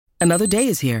Another day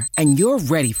is here, and you're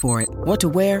ready for it. What to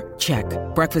wear? Check.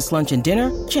 Breakfast, lunch, and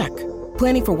dinner? Check.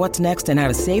 Planning for what's next and how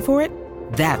to save for it?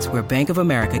 That's where Bank of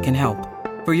America can help.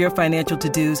 For your financial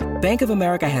to-dos, Bank of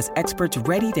America has experts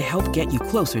ready to help get you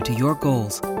closer to your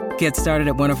goals. Get started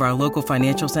at one of our local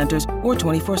financial centers or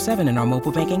 24/7 in our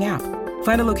mobile banking app.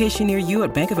 Find a location near you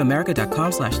at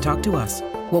bankofamerica.com/talktous.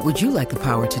 What would you like the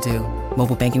power to do?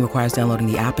 Mobile banking requires downloading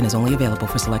the app and is only available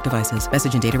for select devices.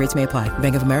 Message and data rates may apply.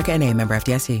 Bank of America N.A., member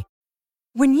FDIC.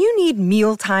 When you need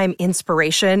mealtime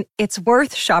inspiration, it's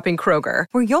worth shopping Kroger,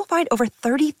 where you'll find over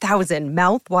 30,000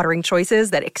 mouth-watering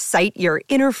choices that excite your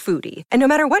inner foodie. And no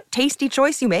matter what tasty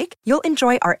choice you make, you'll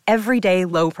enjoy our everyday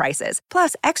low prices,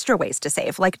 plus extra ways to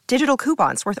save, like digital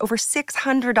coupons worth over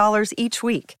 $600 each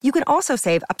week. You can also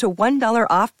save up to $1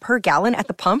 off per gallon at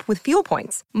the pump with fuel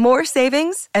points. More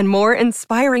savings and more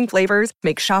inspiring flavors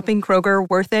make shopping Kroger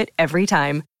worth it every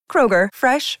time. Kroger,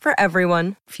 fresh for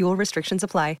everyone. Fuel restrictions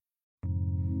apply.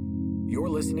 You're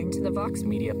listening to the Vox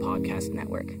Media Podcast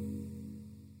Network.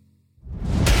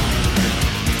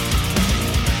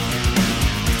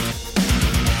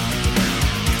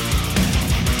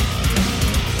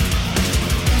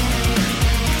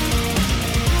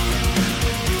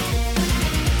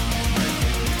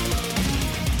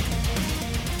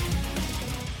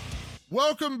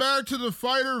 Welcome back to The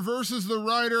Fighter versus the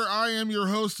Writer. I am your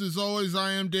host, as always.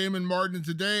 I am Damon Martin, and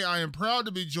today I am proud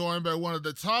to be joined by one of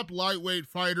the top lightweight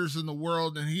fighters in the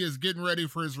world, and he is getting ready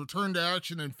for his return to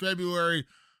action in February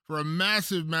for a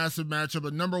massive, massive matchup,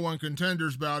 a number one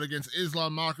contenders bout against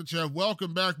Islam Makhachev.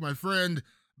 Welcome back, my friend,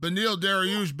 Beneil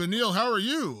Dariush. Beneil, how are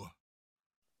you?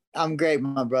 I'm great,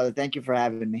 my brother. Thank you for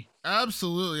having me.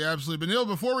 Absolutely, absolutely. Beneil,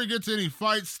 before we get to any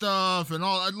fight stuff and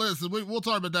all, listen, we'll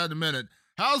talk about that in a minute.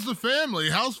 How's the family?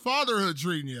 How's fatherhood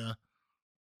treating you?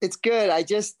 It's good.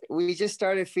 We just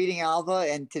started feeding Alva,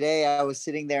 and today I was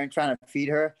sitting there and trying to feed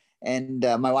her, and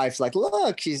my wife's like,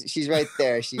 "Look, she's right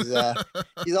there. She's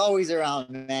always around,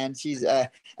 man. And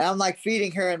I'm like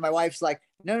feeding her, and my wife's like,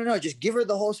 "No, just give her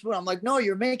the whole spoon." I'm like, "No,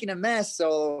 you're making a mess."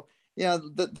 So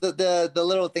the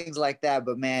little things like that.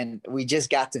 But man, we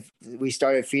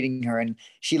started feeding her, and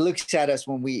she looks at us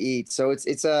when we eat. So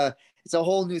it's a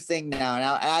whole new thing now. And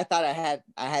I thought I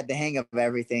had the hang of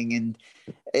everything, and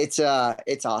it's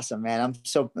awesome, man. I'm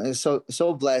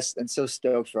so blessed and so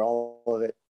stoked for all of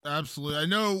it. Absolutely. I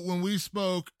know when we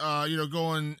spoke,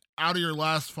 going out of your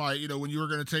last fight, when you were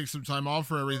going to take some time off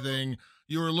for everything,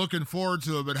 you were looking forward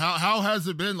to it. But how has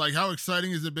it been? Like, how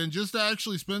exciting has it been just to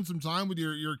actually spend some time with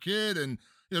your kid and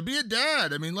be a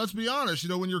dad? I mean, let's be honest.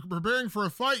 When you're preparing for a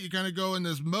fight, you kind of go in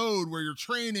this mode where you're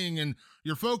training and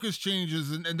your focus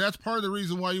changes, and that's part of the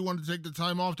reason why you wanted to take the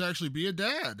time off to actually be a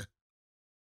dad.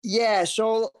 Yeah.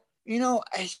 So,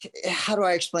 how do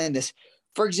I explain this?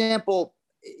 For example,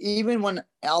 even when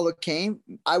Alva came,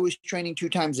 I was training 2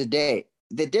 times a day.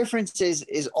 The difference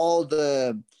is all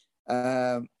the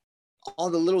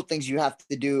little things you have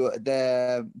to do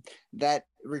that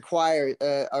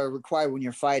are required when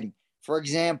you're fighting. For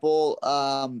example,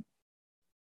 I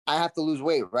have to lose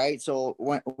weight, right? So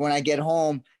when I get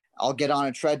home, I'll get on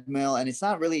a treadmill, and it's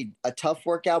not really a tough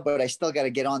workout, but I still got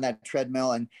to get on that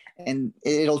treadmill, and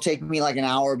it'll take me like an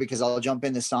hour because I'll jump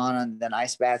in the sauna and then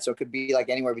ice bath. So it could be like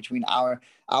anywhere between hour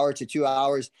to 2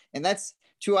 hours. And that's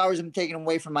 2 hours I'm taking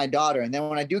away from my daughter. And then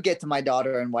when I do get to my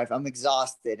daughter and wife, I'm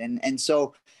exhausted. And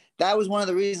so that was one of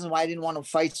the reasons why I didn't want to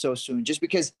fight so soon, just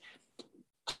because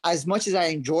as much as I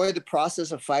enjoy the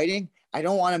process of fighting, I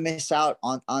don't want to miss out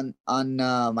on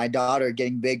my daughter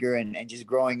getting bigger and just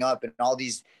growing up and all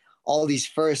these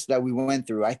firsts that we went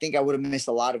through. I think I would have missed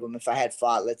a lot of them if I had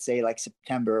fought, let's say, like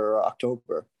September or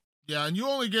October. Yeah, and you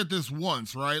only get this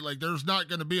once, right? Like, there's not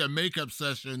going to be a makeup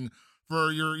session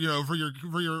for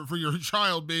your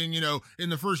child being, in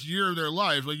the first year of their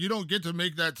life. Like, you don't get to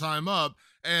make that time up,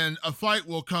 and a fight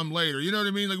will come later. You know what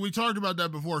I mean? Like, we talked about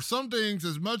that before. Some things,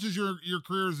 as much as your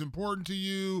career is important to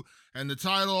you and the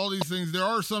title, all these things, there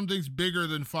are some things bigger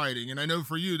than fighting. And I know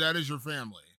for you, that is your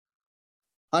family.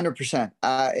 100%.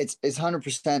 It's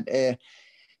 100%.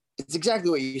 It's exactly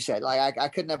what you said. Like, I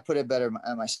couldn't have put it better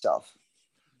myself.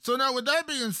 So now, with that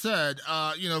being said,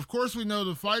 of course we know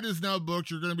the fight is now booked.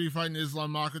 You're going to be fighting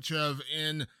Islam Makhachev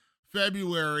in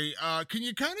February. Can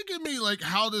you kind of give me like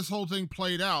how this whole thing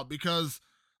played out? Because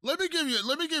let me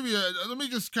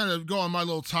just kind of go on my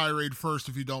little tirade first,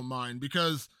 if you don't mind,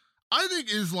 because I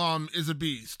think Islam is a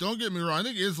beast. Don't get me wrong. I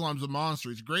think Islam's a monster.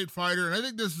 He's a great fighter, and I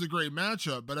think this is a great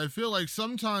matchup. But I feel like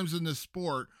sometimes in this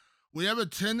sport, we have a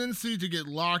tendency to get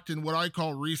locked in what I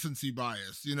call recency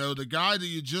bias. The guy that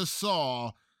you just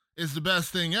saw is the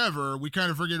best thing ever, we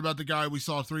kind of forget about the guy we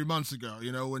saw 3 months ago.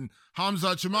 You know, when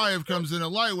Khamzat Chimaev comes in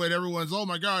at lightweight, everyone's, oh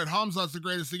my God, Khamzat's the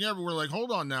greatest thing ever. We're like,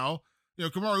 hold on now. You know,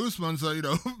 Kamaru Usman's a,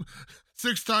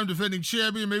 6-time defending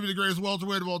champion, maybe the greatest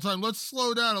welterweight of all time. Let's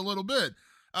slow down a little bit.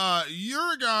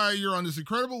 You're a guy, you're on this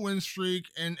incredible win streak,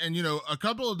 and a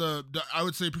couple of I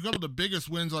would say a couple of the biggest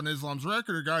wins on Islam's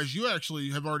record are guys you actually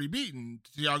have already beaten,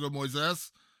 Thiago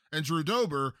Moises and Drew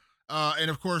Dober. And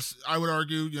of course, I would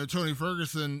argue, Tony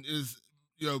Ferguson is,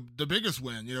 the biggest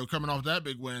win, coming off that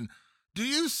big win. Do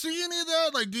you see any of that?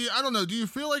 Like, I don't know, do you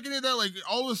feel like any of that? Like,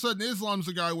 all of a sudden, Islam's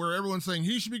a guy where everyone's saying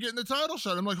he should be getting the title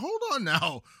shot. I'm like, hold on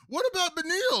now. What about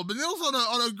Beneil? Beneil's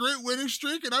on a great winning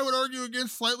streak, and I would argue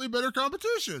against slightly better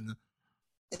competition.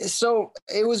 So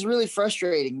it was really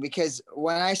frustrating because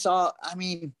when I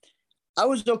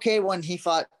was okay when he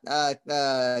fought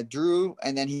Drew,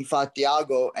 and then he fought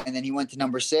Thiago, and then he went to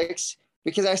number 6,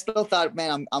 because I still thought,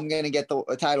 man, I'm going to get the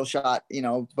title shot,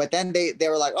 but then they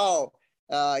were like, oh,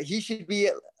 he should be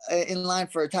in line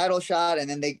for a title shot. And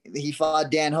then he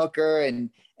fought Dan Hooker, and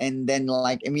then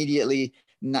like immediately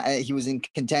he was in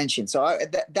contention. So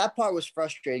that part was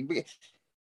frustrating.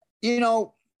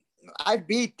 I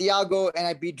beat Thiago and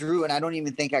I beat Drew, and I don't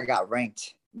even think I got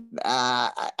ranked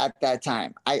at that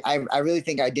time. I really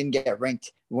think I didn't get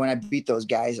ranked when I beat those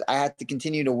guys. I had to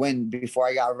continue to win before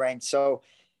I got ranked. So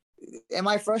am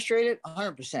I frustrated?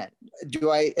 100%.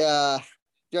 Do I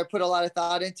put a lot of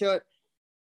thought into it?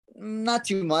 Not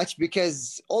too much,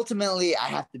 because ultimately I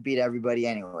have to beat everybody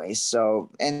anyway. So,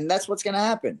 and that's what's going to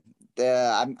happen.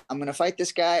 I'm going to fight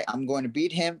this guy. I'm going to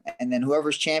beat him. And then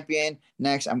whoever's champion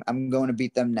next, I'm going to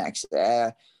beat them next.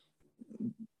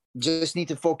 Just need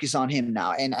to focus on him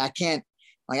now. And I can't,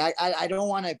 I don't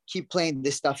want to keep playing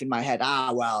this stuff in my head.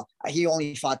 Well, he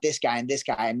only fought this guy,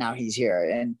 and now he's here.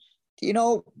 And,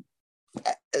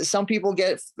 some people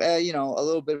get, a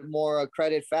little bit more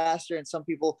credit faster, and some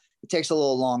people, it takes a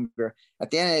little longer.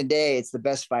 At the end of the day, it's the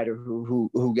best fighter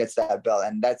who gets that belt.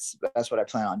 And that's what I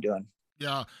plan on doing.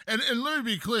 Yeah. And let me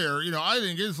be clear, I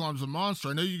think Islam's a monster.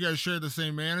 I know you guys share the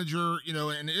same manager,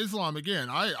 and Islam, again,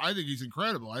 I think he's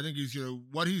incredible. I think he's,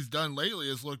 what he's done lately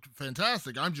has looked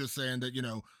fantastic. I'm just saying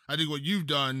that, I think what you've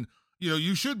done,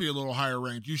 you should be a little higher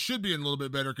ranked. You should be in a little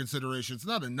bit better consideration. It's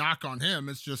not a knock on him.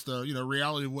 It's just a,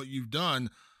 reality of what you've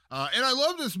done. And I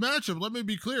love this matchup. Let me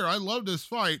be clear. I love this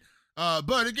fight.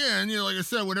 But again, like I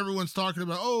said, when everyone's talking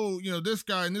about, this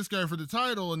guy and this guy for the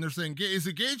title, and they're saying, is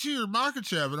it Gaethje or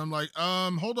Makhachev? And I'm like,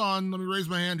 hold on, let me raise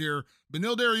my hand here.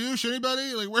 Beneil Dariush,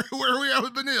 anybody? Like, where are we at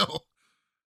with Beneil?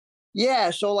 Yeah,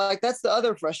 so that's the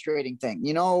other frustrating thing.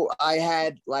 I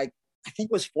had I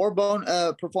think it was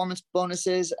 4 performance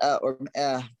bonuses, and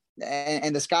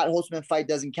the Scott Holtzman fight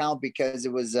doesn't count because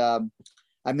it was I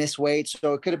missed weight,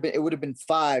 so it would have been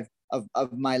 5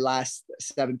 of my last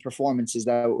 7 performances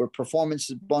that were performance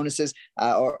bonuses,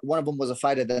 or one of them was a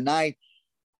fight of the night.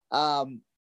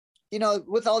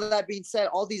 With all that being said,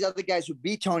 all these other guys who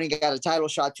beat Tony got a title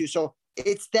shot too, so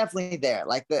it's definitely there.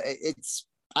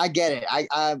 I get it.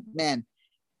 Man,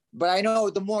 but I know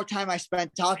the more time I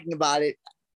spent talking about it,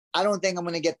 I don't think I'm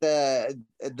going to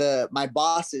get my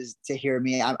bosses to hear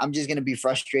me. I'm just going to be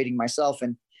frustrating myself.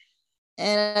 And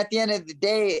at the end of the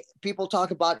day, people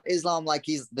talk about Islam like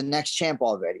he's the next champ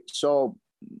already. So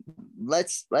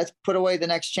let's put away the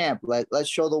next champ. Let's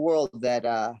show the world that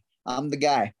I'm the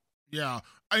guy. Yeah.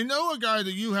 I know a guy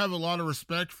that you have a lot of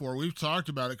respect for. We've talked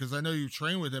about it because I know you've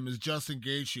trained with him, is Justin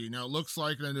Gaethje. Now, it looks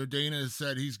like, and I know Dana has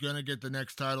said he's going to get the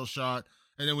next title shot,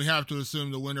 and then we have to assume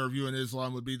the winner of you and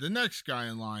Islam would be the next guy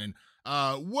in line.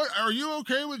 What are you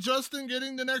okay with Justin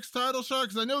getting the next title shot?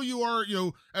 Because I know you are,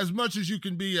 as much as you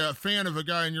can be a fan of a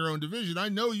guy in your own division, I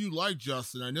know you like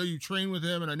Justin. I know you train with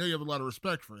him, and I know you have a lot of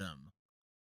respect for him.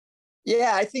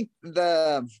 Yeah, I think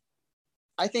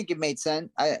it made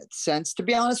sense. To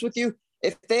be honest with you,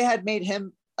 if they had made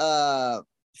him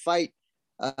fight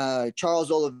Charles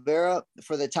Oliveira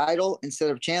for the title instead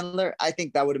of Chandler, I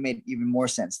think that would have made even more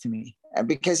sense to me,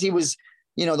 because he was,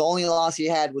 the only loss he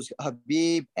had was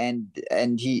Khabib, and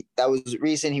that was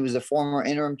recent. He was the former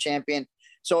interim champion.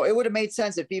 So it would have made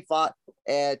sense if he fought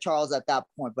Charles at that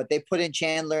point, but they put in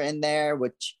Chandler in there,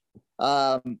 which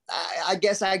I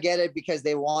guess I get it, because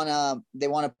they want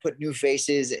to put new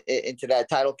faces into that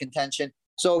title contention.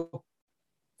 So,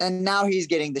 and now he's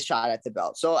getting the shot at the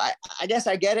belt. So I guess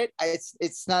I get it.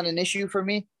 It's not an issue for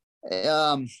me.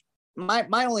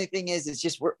 My only thing is, it's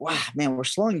just, we're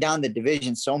slowing down the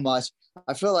division so much.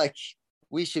 I feel like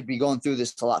we should be going through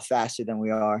this a lot faster than we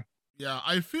are. Yeah,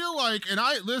 I feel like, and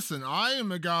I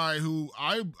am a guy who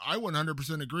I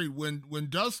 100% agree. When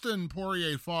Dustin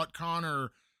Poirier fought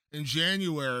Conor in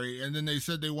January, and then they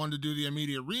said they wanted to do the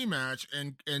immediate rematch,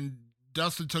 and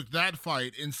Dustin took that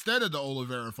fight instead of the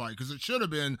Oliveira fight, because it should have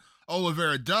been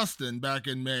Oliveira Dustin back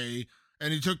in May,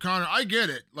 and he took Conor. I get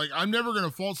it. Like, I'm never going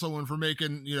to fault someone for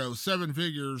making, seven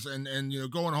figures and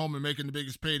going home and making the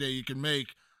biggest payday you can make.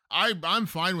 I'm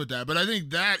fine with that, but I think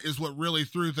that is what really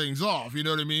threw things off. You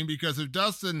know what I mean? Because if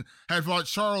Dustin had fought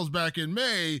Charles back in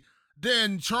May,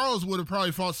 then Charles would have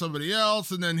probably fought somebody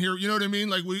else, and then here, you know what I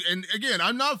mean? And again,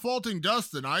 I'm not faulting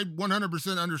Dustin. I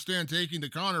 100% understand taking the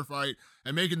Conor fight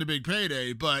and making the big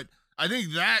payday, but I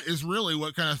think that is really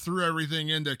what kind of threw everything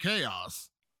into chaos.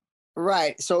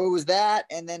 Right. So it was that,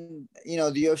 and then,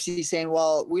 the UFC saying,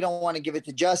 well, we don't want to give it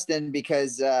to Justin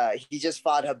because he just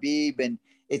fought Khabib, and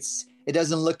it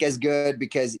doesn't look as good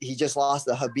because he just lost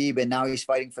to Khabib, and now he's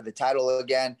fighting for the title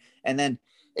again. And then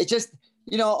it just,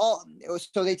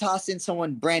 so they tossed in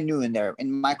someone brand new in there,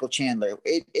 in Michael Chandler.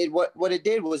 What it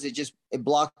did was it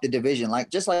blocked the division.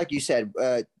 Just like you said,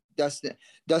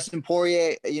 Dustin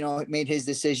Poirier, made his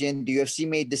decision. The UFC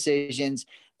made decisions,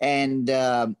 and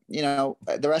the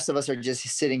rest of us are just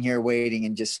sitting here waiting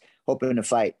and just hoping to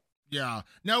fight. Yeah.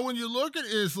 Now, when you look at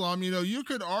Islam, you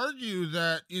could argue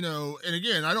that, and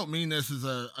again, I don't mean this as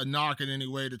a knock in any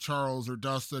way to Charles or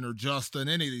Dustin or Justin,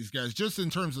 any of these guys, just in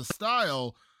terms of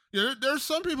style. There's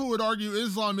some people who would argue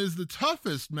Islam is the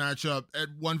toughest matchup at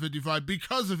 155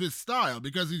 because of his style,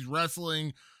 because he's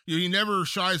wrestling. He never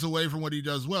shies away from what he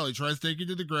does well. He tries to take you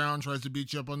to the ground, tries to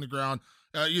beat you up on the ground.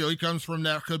 He comes from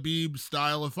that Khabib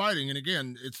style of fighting, and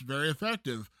again, it's very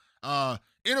effective.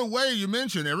 In a way, you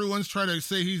mentioned everyone's trying to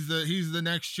say he's the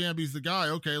next champ, he's the guy.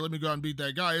 Okay, let me go out and beat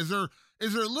that guy. Is there a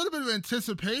little bit of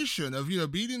anticipation of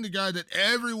beating the guy that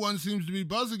everyone seems to be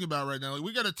buzzing about right now? Like,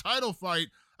 we got a title fight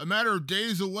a matter of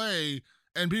days away,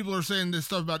 and people are saying this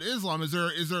stuff about Islam. Is there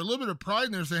a little bit of pride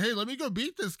in there saying, hey, let me go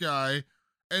beat this guy,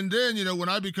 and then when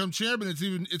I become champion,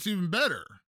 it's even better?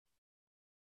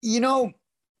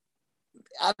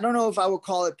 I don't know if I would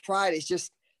call it pride. It's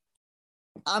just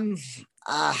I don't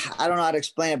know how to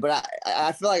explain it, but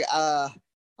I feel like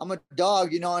I'm a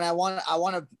dog, and I want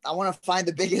to find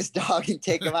the biggest dog and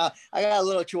take him out. I got a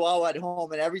little Chihuahua at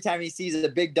home, and every time he sees a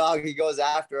big dog, he goes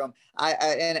after him.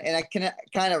 I can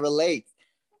kind of relate.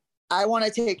 I want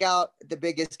to take out the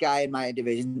biggest guy in my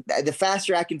division. The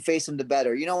faster I can face him, the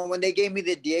better. When they gave me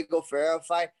the Diego Ferreira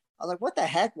fight, I was like, what the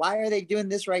heck? Why are they doing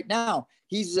this right now?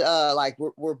 He's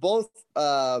we're both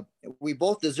we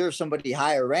both deserve somebody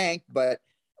higher ranked, but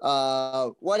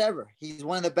whatever. He's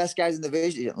one of the best guys in the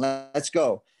division. Let's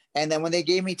go. And then when they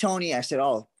gave me Tony, I said,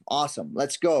 oh, awesome.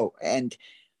 Let's go. And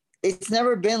it's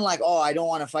never been like, oh, I don't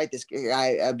want to fight this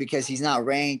guy because he's not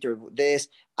ranked or this.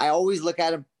 I always look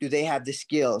at him. Do they have the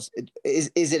skills?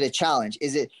 Is it a challenge?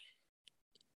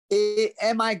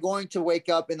 Am I going to wake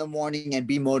up in the morning and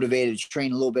be motivated to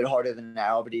train a little bit harder than I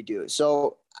already do?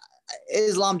 So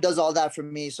Islam does all that for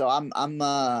me. So I'm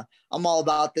all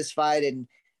about this fight.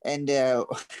 And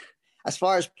as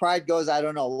far as pride goes, I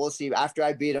don't know. We'll see. After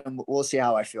I beat him, we'll see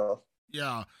how I feel.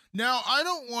 Yeah. Now, I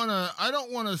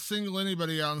don't want to single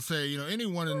anybody out and say,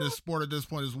 anyone in this sport at this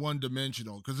point is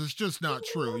one-dimensional, because it's just not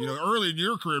true. Early in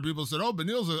your career, people said, oh,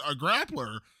 Beneil's a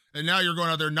grappler, and now you're going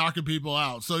out there knocking people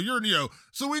out. So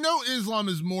so we know Islam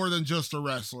is more than just a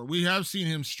wrestler. We have seen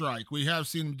him strike. We have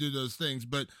seen him do those things.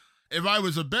 But if I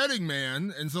was a betting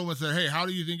man and someone said, hey, how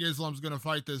do you think Islam's going to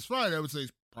fight this fight? I would say,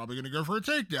 probably going to go for a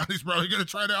takedown. He's probably going to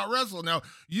try to out-wrestle. Now,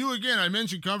 you, again, I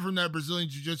mentioned, come from that Brazilian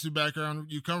Jiu-Jitsu background.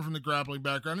 You come from the grappling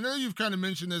background. I know you've kind of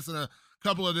mentioned this in a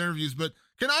couple of interviews, but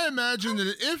can I imagine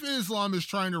that if Islam is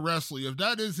trying to wrestle you, if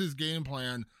that is his game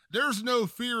plan, there's no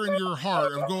fear in your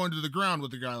heart of going to the ground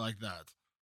with a guy like that?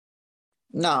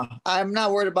 No, I'm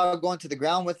not worried about going to the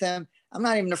ground with him. I'm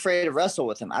not even afraid to wrestle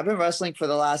with him. I've been wrestling for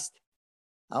the last,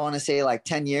 I want to say, like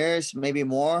 10 years, maybe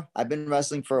more. I've been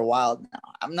wrestling for a while now.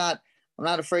 I'm not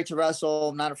afraid to wrestle.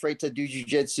 I'm not afraid to do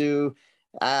jiu-jitsu.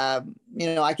 I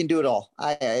can do it all.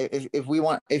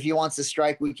 If he wants to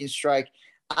strike, we can strike.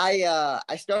 I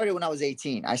started when I was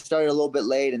 18. I started a little bit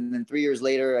late, and then 3 years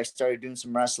later, I started doing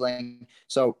some wrestling.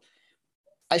 So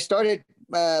I started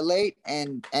late,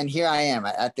 and here I am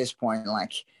at this point.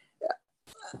 Like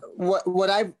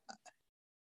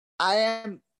I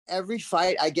am, every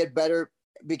fight I get better,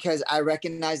 because I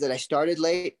recognize that I started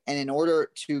late, and in order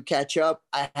to catch up,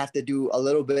 I have to do a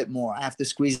little bit more. I have to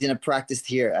squeeze in a practice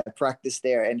here, a practice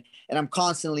there. And I'm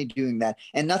constantly doing that.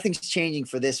 And nothing's changing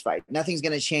for this fight. Nothing's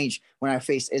going to change when I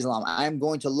face Islam. I'm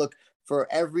going to look for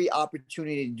every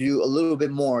opportunity to do a little bit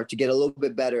more, to get a little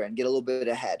bit better and get a little bit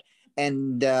ahead.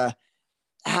 And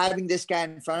having this guy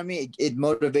in front of me, it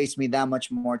motivates me that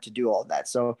much more to do all that.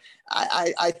 So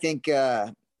I think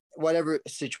whatever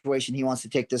situation he wants to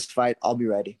take this fight, I'll be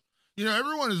ready. You know,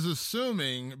 everyone is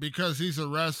assuming because he's a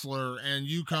wrestler and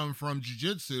you come from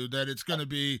jiu-jitsu that it's going to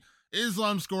be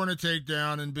Islam scoring a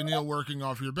takedown and Beneil working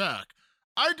off your back.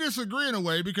 I disagree in a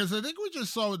way because I think we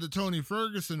just saw with the Tony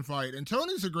Ferguson fight, and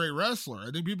Tony's a great wrestler.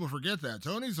 I think people forget that.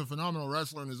 Tony's a phenomenal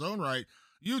wrestler in his own right.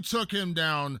 You took him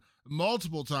down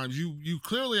multiple times. You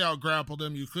clearly out-grappled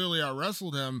him. You clearly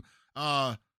out-wrestled him.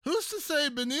 Who's to say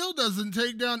Beneil doesn't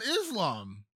take down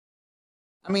Islam?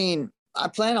 I mean, I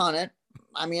plan on it.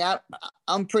 I mean,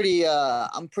 I'm pretty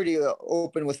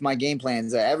open with my game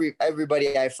plans.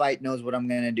 Everybody I fight knows what I'm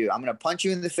going to do. I'm going to punch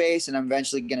you in the face, and I'm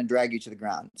eventually going to drag you to the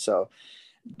ground. So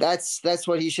that's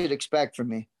what he should expect from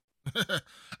me.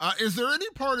 Is there any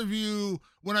part of you,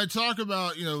 when I talk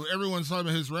about, you know, everyone's talking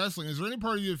about his wrestling, is there any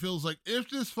part of you that feels like if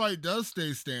this fight does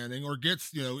stay standing or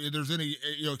gets, you know, if there's any,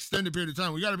 you know, extended period of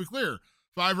time, we got to be clear,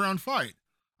 5-round fight.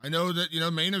 I know that, you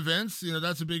know, main events, you know,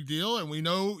 that's a big deal. And we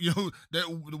know, you know, that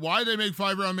why they make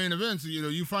 5-round main events, you know,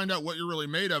 you find out what you're really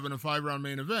made of in a 5-round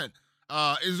main event.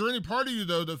 Is there any part of you,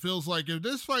 though, that feels like if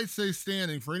this fight stays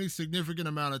standing for any significant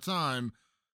amount of time,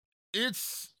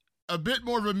 it's a bit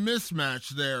more of a mismatch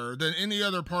there than any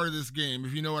other part of this game,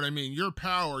 if you know what I mean? Your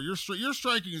power, your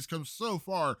striking has come so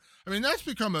far. I mean, that's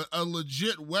become a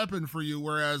legit weapon for you,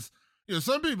 whereas, you know,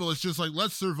 some people, it's just like,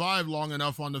 let's survive long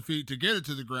enough on the feet to get it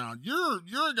to the ground.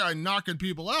 You're a guy knocking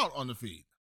people out on the feet.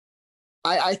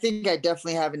 I think I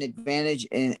definitely have an advantage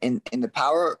in the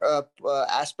power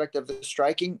aspect of the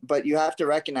striking, but you have to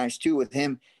recognize too with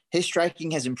him, his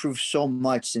striking has improved so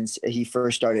much since he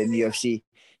first started in the UFC.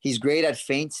 He's great at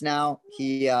feints now.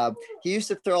 He used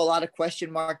to throw a lot of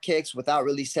question mark kicks without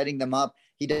really setting them up.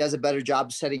 He does a better job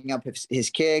of setting up his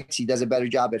kicks. He does a better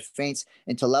job at feints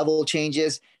into level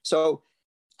changes. So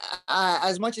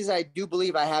as much as I do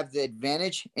believe I have the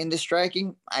advantage in the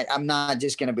striking, I'm not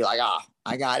just going to be like,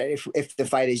 I got it. If the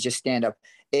fight is just stand up,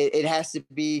 it has to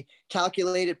be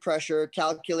calculated pressure,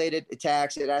 calculated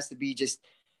attacks. It has to be just,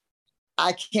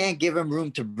 I can't give him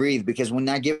room to breathe, because when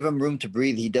I give him room to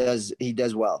breathe, he does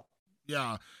well.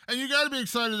 Yeah. And you got to be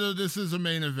excited that this is a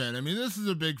main event. I mean, this is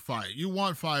a big fight. You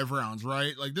want 5 rounds,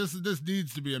 right? Like this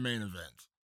needs to be a main event.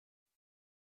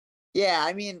 Yeah.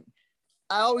 I mean,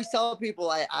 I always tell people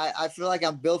I feel like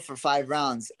I'm built for 5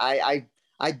 rounds. I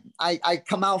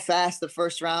come out fast the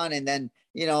first round, and then,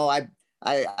 you know,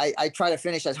 I try to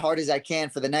finish as hard as I can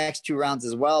for the next 2 rounds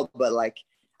as well. But like,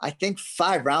 I think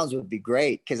 5 rounds would be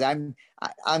great, because I'm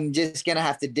just gonna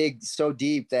have to dig so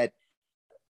deep that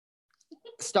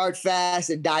start fast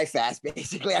and die fast.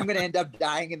 Basically, I'm gonna end up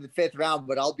dying in the 5th round,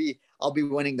 but I'll be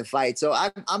winning the fight. So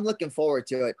I'm looking forward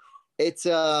to it. It's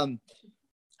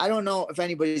I don't know if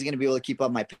anybody's gonna be able to keep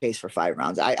up my pace for 5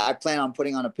 rounds. I plan on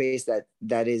putting on a pace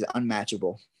that is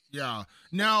unmatchable. Yeah.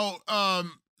 Now,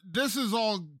 this is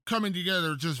all coming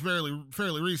together just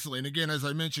fairly recently. And again, as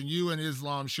I mentioned, you and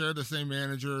Islam share the same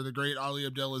manager, the great Ali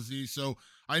Abdelaziz. So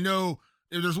I know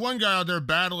if there's one guy out there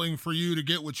battling for you to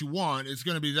get what you want, it's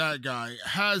going to be that guy.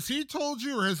 Has he told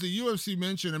you, or has the UFC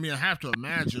mentioned, I mean, I have to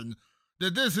imagine,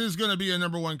 that this is going to be a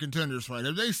number 1 contenders fight?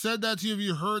 Have they said that to you? Have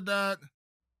you heard that?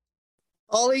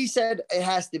 All he said it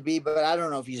has to be, but I don't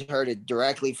know if he's heard it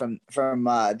directly from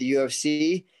the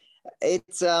UFC.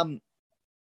 It's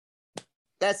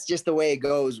that's just the way it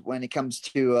goes when it comes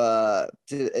to the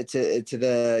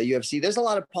UFC. There's a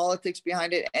lot of politics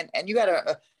behind it, and you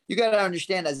gotta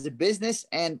understand, as a business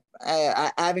and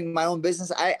having my own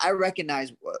business, I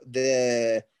recognize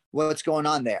what's going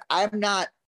on there. I'm not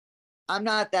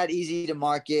that easy to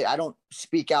market. I don't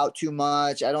speak out too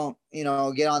much. I don't, you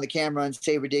know, get on the camera and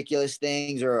say ridiculous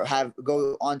things or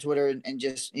go on Twitter and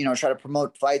just, you know, try to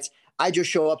promote fights. I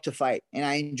just show up to fight, and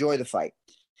I enjoy the fight.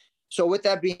 So with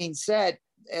that being said,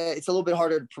 it's a little bit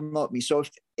harder to promote me. So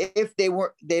if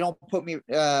they don't put me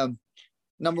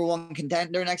number 1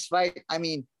 contender next fight, I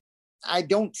mean, I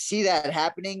don't see that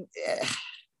happening.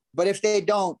 But if they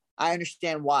don't, I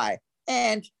understand why.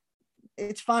 And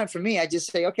it's fine for me. I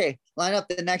just say, okay, line up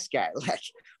the next guy. Like,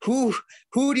 who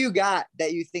do you got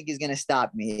that you think is going to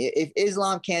stop me? If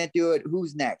Islam can't do it,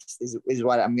 who's next is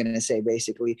what I'm going to say,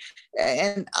 basically.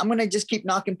 And I'm going to just keep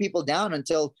knocking people down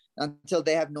until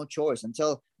they have no choice,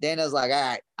 until Dana's like, all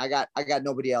right, I got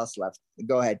nobody else left.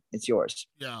 Go ahead. It's yours.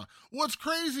 Yeah. What's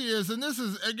crazy is, and this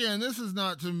is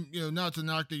not to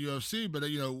knock the UFC, but,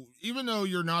 you know, even though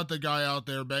you're not the guy out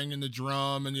there banging the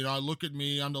drum and, you know, look at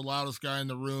me, I'm the loudest guy in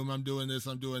the room, I'm doing this,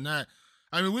 I'm doing that.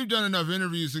 I mean, we've done enough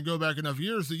interviews and go back enough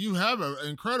years that you have an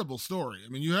incredible story. I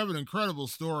mean, you have an incredible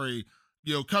story,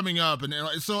 you know, coming up. And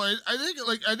so I think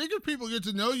if people get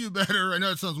to know you better, I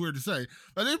know it sounds weird to say,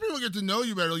 but I think people get to know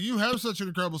you better. You have such an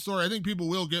incredible story. I think people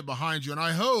will get behind you. And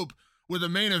I hope with a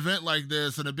main event like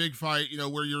this and a big fight,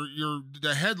 where you're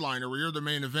the headliner, where you're the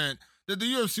main event, that the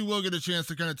UFC will get a chance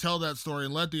to kind of tell that story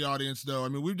and let the audience know. I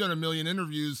mean, we've done a million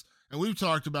interviews and we've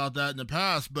talked about that in the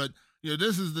past, but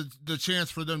this is the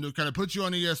chance for them to kind of put you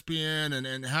on ESPN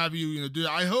and have you, do.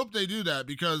 I hope they do that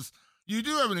because you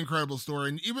do have an incredible story.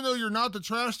 And even though you're not the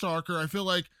trash talker, I feel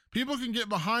like people can get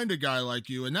behind a guy like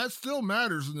you, and that still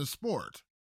matters in the sport.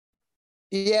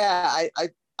 Yeah,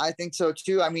 I think so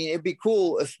too. I mean, it'd be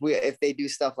cool if they do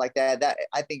stuff like that. That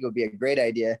I think it would be a great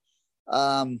idea.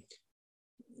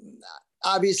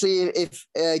 Obviously, if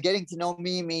getting to know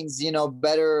me means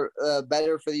better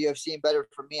for the UFC and better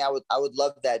for me, I would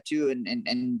love that too,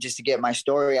 and just to get my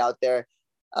story out there.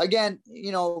 Again,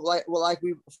 like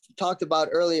we talked about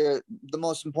earlier, the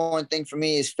most important thing for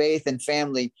me is faith and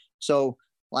family. So,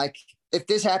 like, if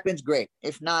this happens, great.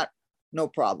 If not, no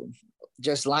problem.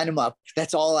 Just line them up.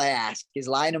 That's all I ask is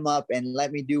line them up and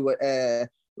let me do what I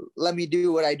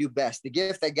do best. The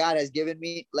gift that God has given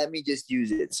me, let me just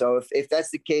use it. So if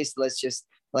that's the case, let's just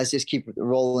keep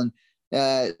rolling.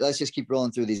 Let's just keep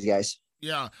rolling through these guys.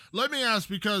 Yeah. Let me ask,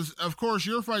 because of course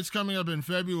your fight's coming up in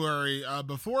February.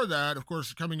 Before that, of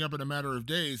course, coming up in a matter of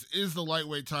days is the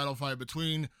lightweight title fight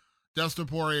between Dustin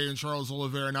Poirier and Charles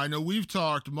Oliveira. And I know we've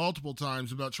talked multiple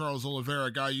times about Charles Oliveira,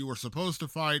 a guy you were supposed to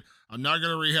fight. I'm not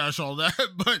going to rehash all that,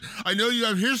 but I know you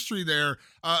have history there.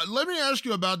 Let me ask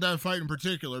you about that fight in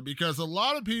particular, because a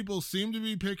lot of people seem to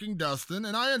be picking Dustin,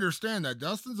 and I understand that.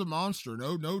 Dustin's a monster,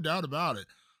 no doubt about it.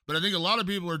 But I think a lot of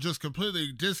people are just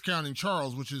completely discounting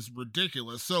Charles, which is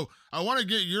ridiculous. So I want to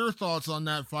get your thoughts on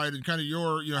that fight and kind of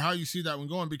your, how you see that one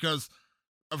going, because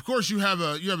of course you have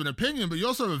an opinion, but you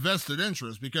also have a vested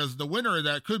interest, because the winner of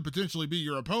that could potentially be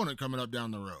your opponent coming up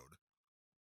down the road.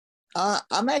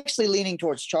 I'm actually leaning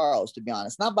towards Charles, to be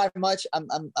honest. Not by much.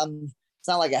 It's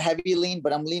not like a heavy lean,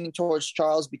 but I'm leaning towards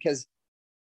Charles because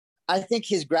I think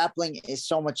his grappling is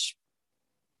so much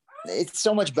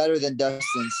better than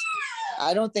Dustin's.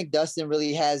 I don't think Dustin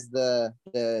really has the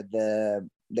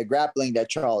grappling that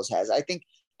Charles has. I think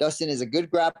Dustin is a good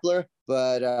grappler,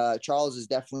 but Charles is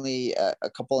definitely a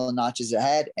couple of notches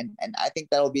ahead, and I think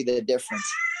that'll be the difference.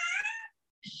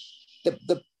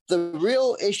 The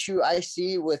real issue I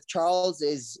see with Charles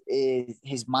is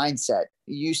his mindset.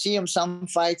 You see him some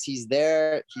fights, he's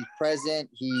there, he's present,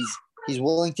 he's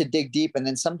willing to dig deep, and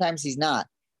then sometimes he's not.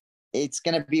 It's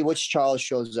gonna be which Charles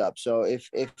shows up. So if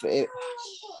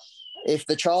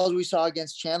the Charles we saw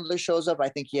against Chandler shows up, I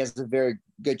think he has a very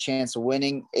good chance of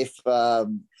winning. If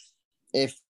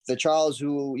the Charles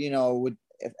who would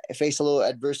face a little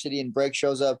adversity and break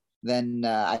shows up, then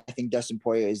I think Dustin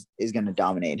Poirier is going to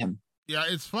dominate him. Yeah,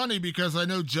 it's funny because I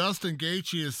know Justin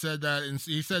Gaethje has said that, and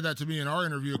he said that to me in our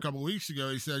interview a couple of weeks ago.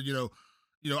 He said,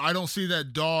 I don't see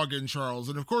that dog in Charles,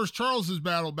 and of course Charles has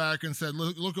battled back and said,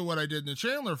 look at what I did in the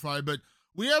Chandler fight, but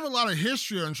we have a lot of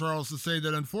history on Charles to say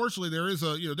that unfortunately there is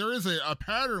a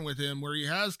pattern with him where he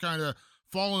has kind of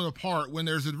fallen apart when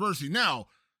there's adversity. Now,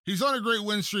 he's on a great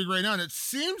win streak right now, and it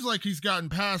seems like he's gotten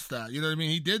past that. You know what I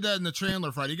mean? He did that in the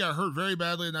Chandler fight. He got hurt very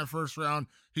badly in that first round.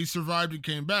 He survived and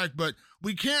came back, but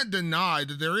we can't deny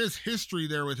that there is history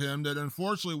there with him, that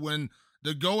unfortunately when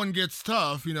the going gets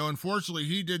tough, unfortunately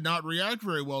he did not react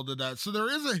very well to that. So there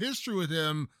is a history with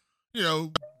him,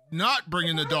 not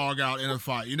bringing the dog out in a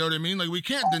fight. You know what I mean? Like, we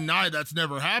can't deny that's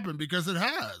never happened because it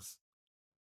has.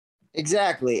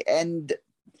 Exactly. And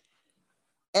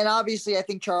obviously I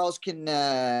think Charles can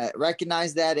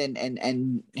recognize that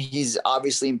and he's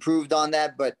obviously improved on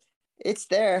that, but it's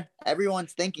there.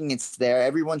 Everyone's thinking it's there.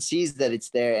 Everyone sees that it's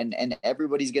there, and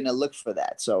everybody's going to look for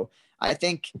that. So I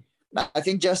think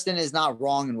Justin is not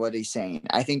wrong in what he's saying.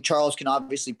 I think Charles can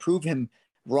obviously prove him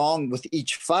wrong with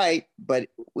each fight, but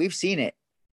we've seen it.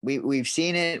 We've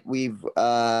seen it.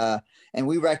 And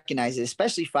we recognize it,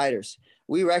 especially fighters.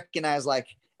 We recognize, like,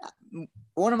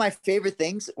 one of my favorite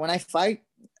things when I fight,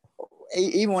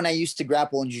 even when I used to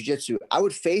grapple in jiu-jitsu, I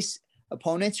would face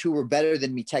opponents who were better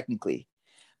than me technically,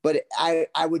 but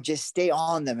I would just stay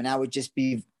on them, and I would just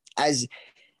be as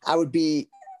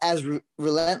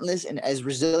relentless and as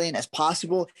resilient as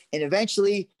possible. And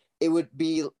eventually it would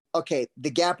be, okay, the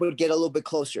gap would get a little bit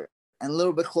closer and a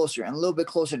little bit closer and a little bit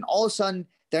closer. And all of a sudden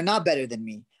they're not better than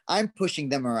me. I'm pushing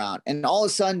them around. And all of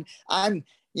a sudden I'm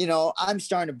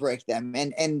starting to break them.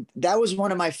 And that was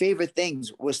one of my favorite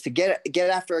things, was to get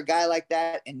after a guy like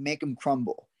that and make him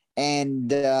crumble.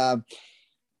 And, I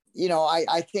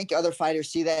think other fighters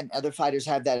see that, and other fighters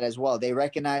have that as well. They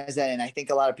recognize that. And I think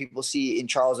a lot of people see in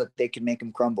Charles that they can make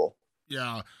him crumble.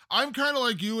 Yeah, I'm kind of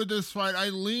like you with this fight. I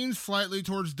lean slightly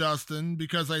towards Dustin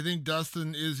because I think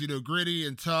Dustin is, gritty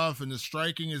and tough, and the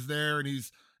striking is there, and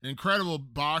he's incredible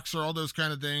boxer, all those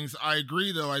kind of things. I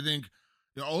agree, though. I think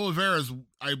Oliveira's,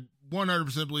 I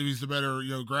 100% believe he's the better,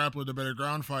 grappler, the better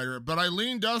ground fighter. But I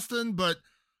lean Dustin, but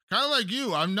kind of like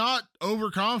you, I'm not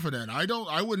overconfident.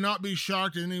 I would not be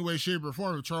shocked in any way, shape, or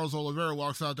form if Charles Oliveira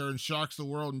walks out there and shocks the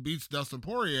world and beats Dustin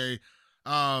Poirier.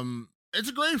 It's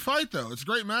a great fight, though. It's a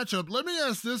great matchup. Let me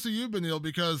ask this of you, Beneil,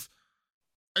 because,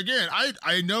 again,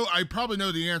 I probably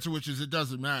know the answer, which is it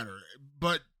doesn't matter.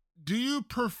 But do you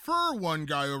prefer one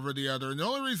guy over the other? And the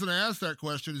only reason I ask that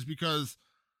question is because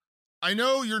I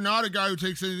know you're not a guy who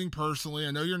takes anything personally.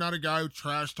 I know you're not a guy who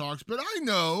trash talks, but I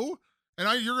know, and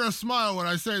you're going to smile when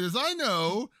I say this, I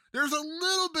know there's a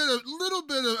little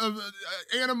bit of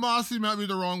animosity, might be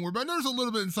the wrong word, but there's a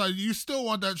little bit inside. You still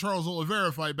want that Charles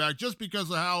Oliveira fight back just because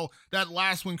of how that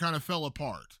last one kind of fell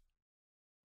apart.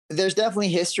 There's definitely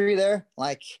history there.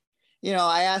 Like,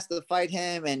 I asked to fight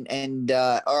him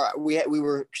or we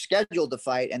were scheduled to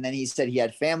fight. And then he said he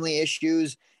had family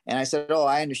issues. And I said, oh,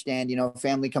 I understand,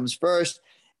 family comes first.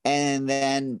 And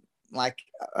then like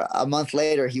a month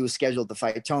later, he was scheduled to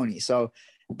fight Tony. So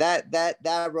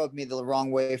that rubbed me the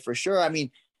wrong way for sure. I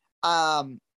mean,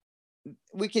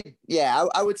 we could,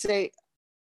 I would say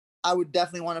I would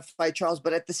definitely want to fight Charles,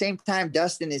 but at the same time,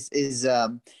 Dustin is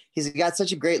he's got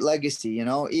such a great legacy,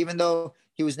 even though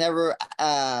he was never,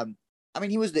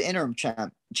 he was the interim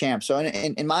champ. So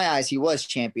in my eyes, he was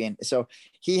champion. So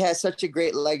he has such a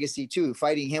great legacy too.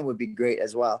 Fighting him would be great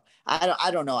as well.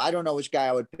 I don't know. I don't know which guy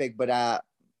I would pick, but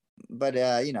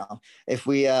if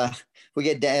we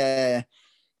get down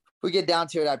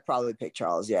to it, I'd probably pick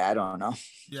Charles. Yeah, I don't know.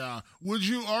 Yeah. Would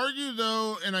you argue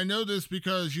though, and I know this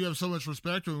because you have so much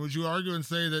respect for him, would you argue and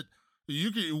say that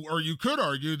you could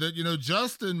argue that,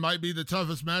 Justin might be the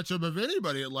toughest matchup of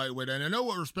anybody at lightweight? And I know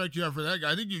what respect you have for that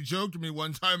guy. I think you joked to me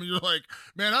one time and you're like,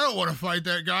 man, I don't want to fight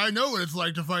that guy. I know what it's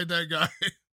like to fight that guy.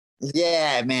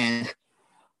 Yeah, man.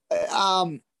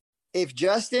 If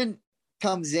Justin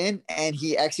comes in and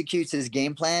he executes his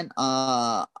game plan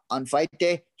on fight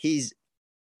day, he's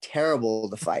terrible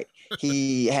to fight.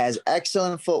 He has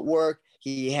excellent footwork.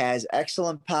 He has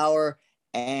excellent power,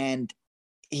 and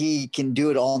he can do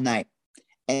it all night.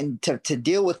 And to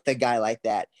deal with a guy like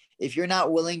that, if you're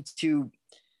not willing to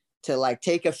like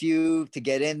take a few to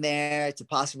get in there, to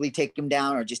possibly take him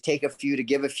down, or just take a few to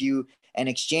give a few and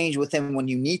exchange with him when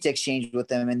you need to exchange with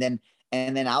him, and then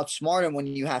outsmart him when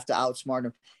you have to outsmart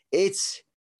him, it's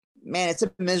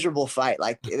a miserable fight.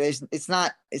 Like it's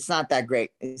not that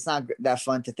great. It's not that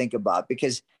fun to think about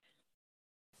because,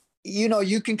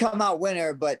 you can come out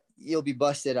winner, but you'll be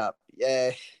busted up.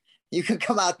 You can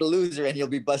come out the loser and you'll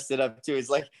be busted up too. It's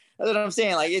like, that's what I'm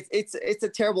saying. Like it's a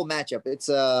terrible matchup.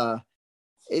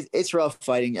 It's rough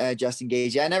fighting Justin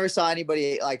Gaethje. I never saw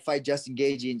anybody like fight Justin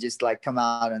Gaethje and just like come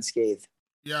out unscathed.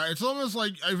 Yeah, it's almost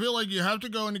like I feel like you have to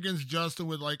go in against Justin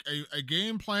with like a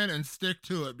game plan and stick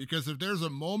to it, because if there's a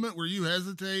moment where you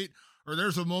hesitate or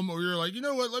there's a moment where you're like, you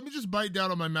know what, let me just bite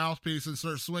down on my mouthpiece and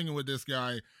start swinging with this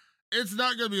guy, it's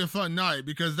not going to be a fun night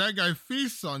because that guy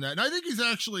feasts on that. And I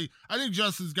think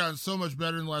Justin's gotten so much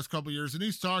better in the last couple of years, and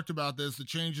he's talked about this, the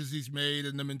changes he's made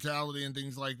and the mentality and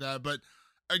things like that. But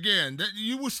again, that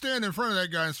you will stand in front of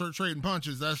that guy and start trading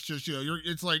punches. That's just,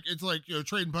 it's like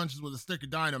trading punches with a stick of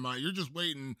dynamite. You're just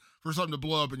waiting for something to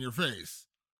blow up in your face.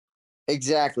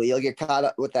 Exactly. You'll get caught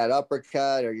up with that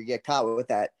uppercut, or you get caught with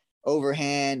that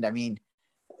overhand. I mean,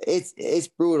 it's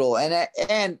brutal.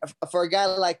 And for a guy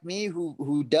like me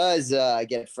who does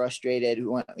get frustrated,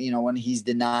 when he's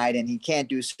denied and he can't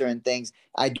do certain things,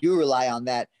 I do rely on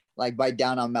that, like bite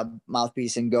down on my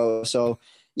mouthpiece and go. So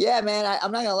yeah, man,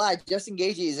 I'm not gonna lie, Justin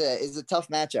Gaethje is a tough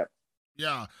matchup.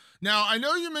 Yeah. Now, I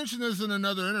know you mentioned this in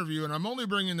another interview, and I'm only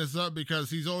bringing this up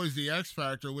because he's always the X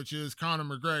factor, which is Conor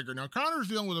McGregor. Now, Conor's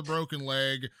dealing with a broken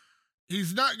leg.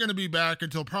 He's not going to be back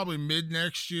until probably mid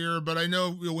next year, but I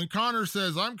know when Conor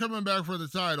says, I'm coming back for the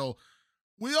title,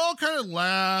 we all kind of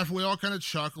laugh, we all kind of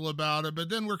chuckle about it, but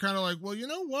then we're kind of like, well, you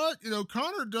know what?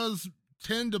 Conor does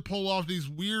tend to pull off these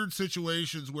weird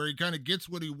situations where he kind of gets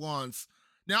what he wants.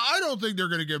 Now, I don't think they're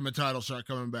going to give him a title shot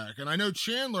coming back, and I know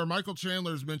Michael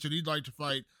Chandler's mentioned he'd like to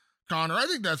fight Conor. I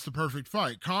think that's the perfect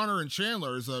fight. Conor and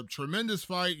Chandler is a tremendous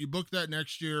fight. You book that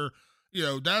next year.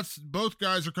 That's both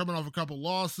guys are coming off a couple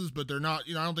losses, but they're not,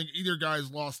 I don't think either guy's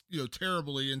lost,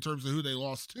 terribly in terms of who they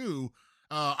lost to.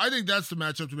 I think that's the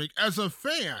matchup to make. As a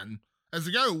fan, as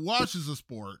a guy who watches the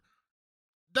sport,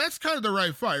 that's kind of the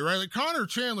right fight, right? Like Conor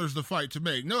Chandler's the fight to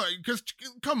make. No, because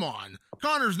come on,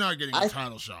 Conor's not getting a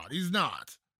title shot. He's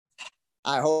not.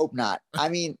 I hope not. I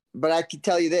mean, but I can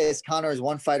tell you this, Conor is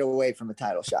one fight away from a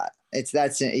title shot.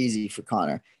 That's easy for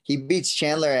Conor. He beats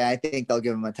Chandler, and I think they'll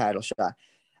give him a title shot.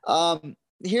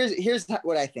 here's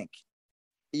what I think.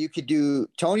 You could do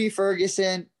Tony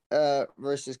Ferguson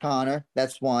versus Connor.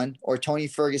 That's one. Or Tony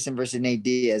Ferguson versus Nate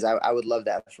Diaz. I would love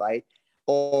that fight.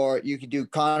 Or you could do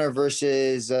Connor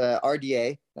versus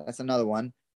RDA. That's another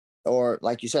one. Or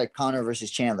like you said, Connor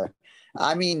versus Chandler.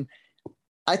 I mean,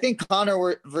 I think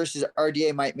Connor versus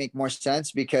RDA might make more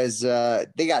sense because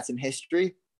they got some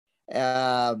history.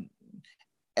 And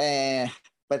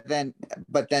but then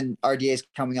RDA is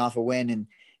coming off a win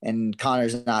and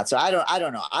Connor's not. So I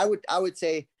don't know. I would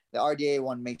say the RDA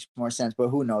one makes more sense, but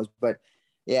who knows? But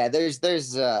yeah, there's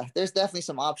definitely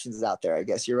some options out there. I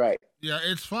guess you're right. Yeah,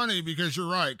 it's funny because you're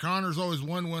right. Connor's always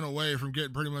one win away from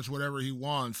getting pretty much whatever he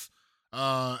wants.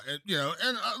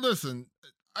 Listen,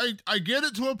 I get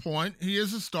it to a point. He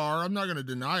is a star. I'm not going to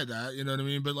deny that. You know what I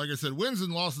mean? But like I said, wins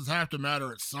and losses have to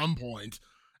matter at some point.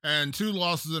 And 2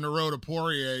 losses in a row to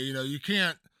Poirier, you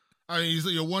can't. I mean, he's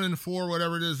 1-4,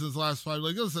 whatever it is, his last 5.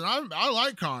 Like, listen, I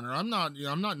like Connor. I'm not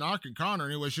knocking Connor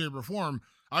in any way, shape, or form.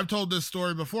 I've told this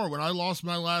story before. When I lost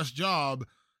my last job,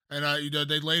 and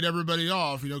they laid everybody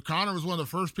off. Connor was one of the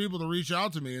first people to reach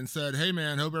out to me and said, "Hey,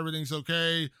 man, hope everything's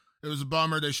okay. It was a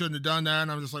bummer. They shouldn't have done that."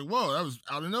 And I'm just like, whoa, that was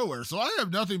out of nowhere. So I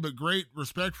have nothing but great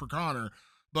respect for Connor.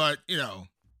 But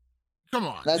come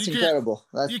on, that's incredible.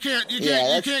 You can't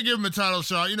give him a title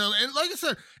shot. And like I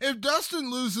said, if Dustin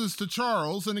loses to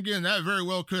Charles, and again that very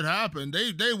well could happen,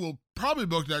 they will probably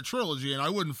book that trilogy, and I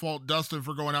wouldn't fault Dustin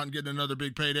for going out and getting another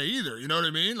big payday either. You know what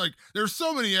I mean? Like, there's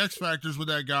so many X factors with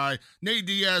that guy. Nate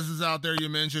Diaz is out there. You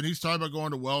mentioned he's talking about going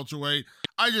to welterweight.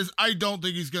 I don't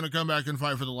think he's going to come back and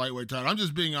fight for the lightweight title. I'm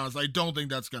just being honest. I don't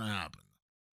think that's going to happen.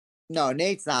 No,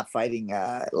 Nate's not fighting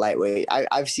lightweight.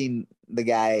 I've seen the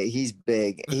guy. He's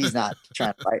big. He's not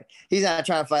trying to fight. He's not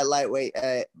trying to fight lightweight.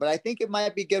 But I think it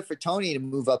might be good for Tony to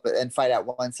move up and fight at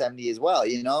 170 as well.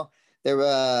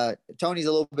 Tony's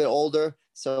a little bit older,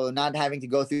 so not having to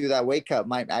go through that weight cut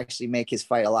might actually make his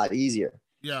fight a lot easier.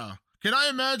 Yeah. Can I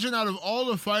imagine out of all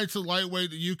the fights at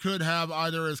lightweight that you could have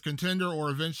either as contender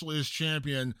or eventually as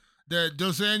champion, that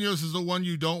Dos Anjos is the one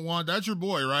you don't want? That's your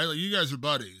boy, right? Like, you guys are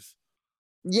buddies.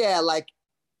 Yeah, like,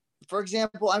 for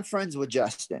example, I'm friends with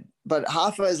Justin, but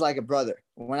Hoffa is like a brother.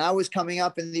 When I was coming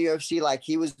up in the UFC, like,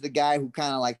 he was the guy who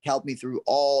kind of like helped me through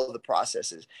all the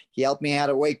processes. He helped me how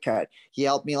to weight cut. He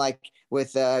helped me like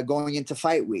with going into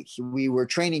fight week. We were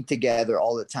training together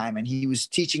all the time, and he was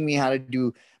teaching me how to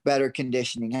do better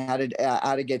conditioning, how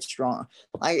to get strong.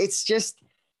 Like, it's just,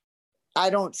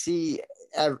 I don't see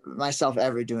myself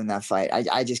ever doing that fight.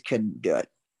 I just couldn't do it.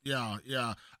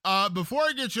 Yeah. Before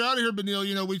I get you out of here,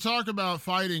 Beneil, we talk about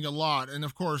fighting a lot. And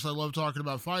of course, I love talking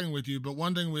about fighting with you. But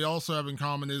one thing we also have in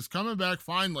common is coming back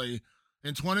finally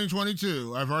in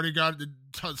 2022. I've already got it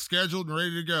scheduled and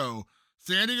ready to go.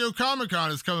 San Diego Comic-Con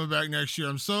is coming back next year.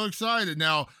 I'm so excited.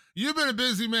 Now, you've been a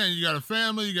busy man. You got a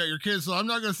family, you got your kids. So I'm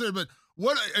not going to say, but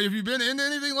what have you been into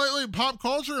anything lately? Pop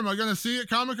culture? Am I going to see you at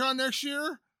Comic-Con next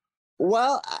year?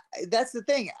 Well, that's the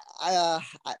thing.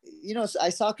 I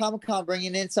saw Comic-Con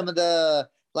bringing in some of the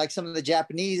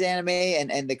Japanese anime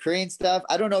and the Korean stuff.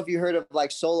 I don't know if you heard of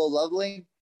like Solo Leveling.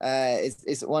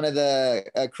 It's one of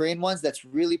the Korean ones that's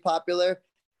really popular.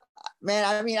 Man,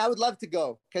 I mean, I would love to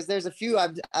go because there's a few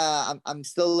I'm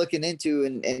still looking into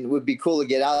and it would be cool to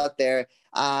get out there.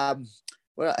 I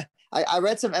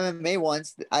read some MMA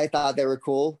ones. I thought they were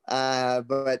cool,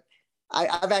 but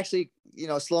I've actually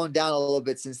slowing down a little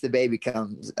bit since the baby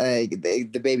came.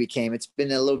 It's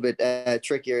been a little bit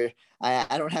trickier.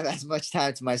 I don't have as much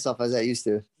time to myself as I used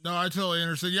to. No, I totally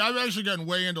understand. Yeah, I've actually gotten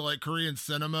way into like Korean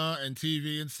cinema and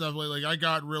TV and stuff. Like I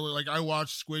got really I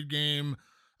watched Squid Game.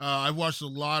 I've watched a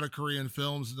lot of Korean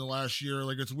films in the last year.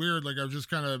 Like, it's weird. Like, I've just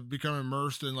kind of become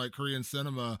immersed in like Korean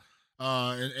cinema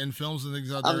and films and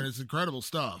things out there, and it's incredible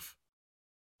stuff.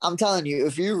 I'm telling you,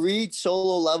 if you read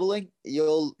Solo Leveling,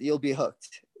 you'll be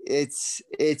hooked. It's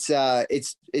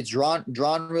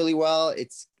drawn really well.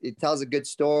 It tells a good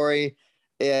story.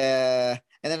 And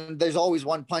then there's always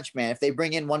One Punch Man. If they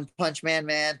bring in One Punch Man,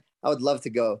 I would love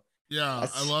to go. Yeah,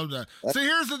 I love that. See,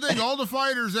 here's the thing. All the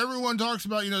fighters, everyone talks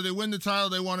about, they win the title.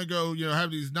 They want to go,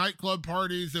 have these nightclub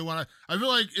parties. They want to, I feel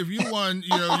like if you won,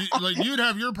 you'd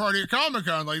have your party at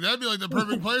Comic-Con. Like, that'd be like the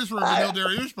perfect place for a Beneil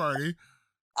Dariush party.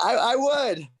 I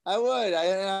would. I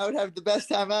would have the best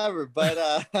time ever.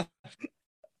 But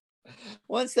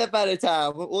one step at a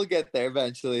time. We'll get there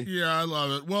eventually. Yeah, I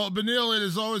love it. Well, Beneil, it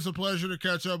is always a pleasure to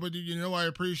catch up with you. I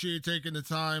appreciate you taking the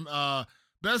time.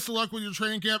 Best of luck with your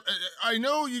training camp. I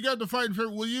know you got the fight in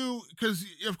February. Will you, because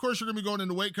of course you're going to be going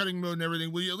into weight cutting mode and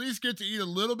everything, will you at least get to eat a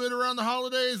little bit around the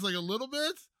holidays? Like a little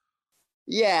bit?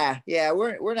 Yeah.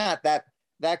 We're not that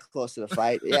close to the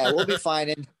fight. Yeah, we'll be fine.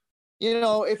 And,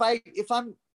 if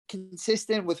I'm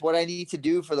consistent with what I need to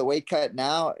do for the weight cut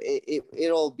now,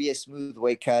 it'll be a smooth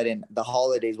weight cut, and the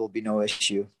holidays will be no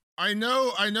issue. I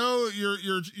know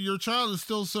your child is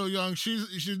still so young.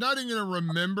 She's not even gonna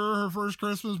remember her first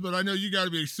Christmas, but I know you got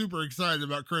to be super excited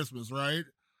about Christmas, right?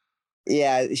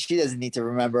 Yeah, she doesn't need to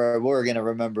remember. We're gonna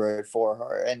remember it for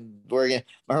her, and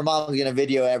her mom's gonna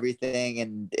video everything,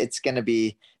 and it's gonna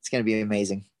be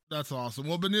amazing. That's awesome.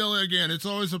 Well, Beneil, again, it's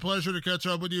always a pleasure to catch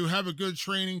up with you. Have a good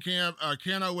training camp.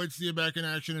 Cannot wait to see you back in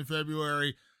action in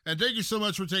February. And thank you so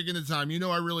much for taking the time. You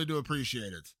know I really do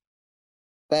appreciate it.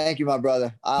 Thank you, my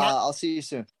brother. I'll see you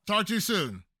soon. Talk to you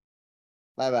soon.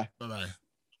 Bye-bye. Bye-bye.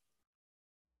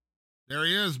 There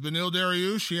he is, Beneil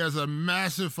Dariush. He has a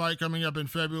massive fight coming up in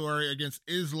February against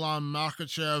Islam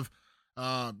Makhachev.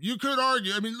 You could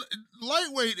argue, I mean,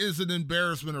 lightweight is an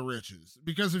embarrassment of riches,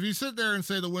 because if you sit there and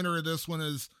say the winner of this one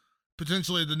is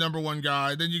potentially the number one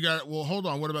guy, then you got, well, hold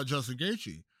on, what about Justin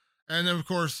Gaethje? And then, of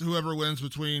course, whoever wins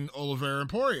between Oliveira and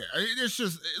Poirier. It's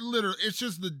just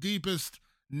the deepest,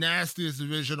 nastiest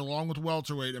division, along with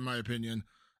welterweight, in my opinion,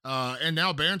 and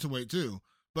now bantamweight too.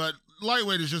 But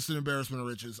lightweight is just an embarrassment of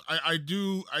riches. I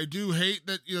do hate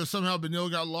that, somehow Beneil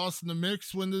got lost in the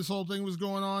mix when this whole thing was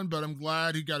going on, but I'm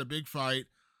glad he got a big fight.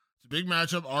 It's a big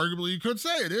matchup. Arguably, you could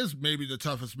say it is maybe the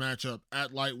toughest matchup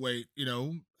at lightweight,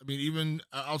 even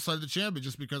outside the champion,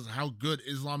 just because of how good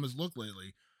Islam has looked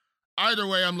lately. Either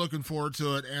way, I'm looking forward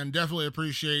to it, and definitely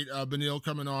appreciate Beneil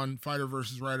coming on Fighter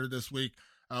versus Writer this week.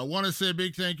 I want to say a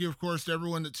big thank you, of course, to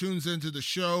everyone that tunes into the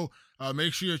show.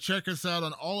 Make sure you check us out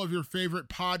on all of your favorite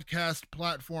podcast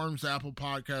platforms, Apple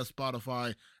Podcasts,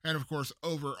 Spotify, and, of course,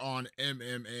 over on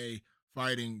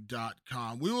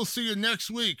MMAfighting.com. We will see you next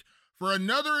week for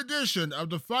another edition of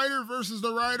The Fighter versus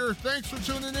the Writer. Thanks for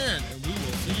tuning in, and we will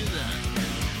see you then.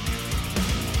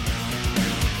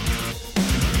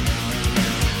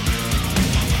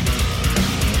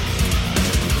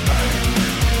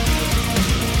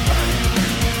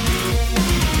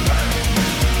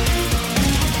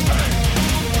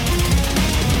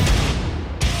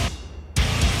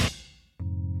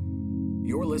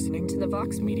 You're listening to the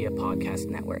Vox Media Podcast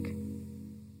Network.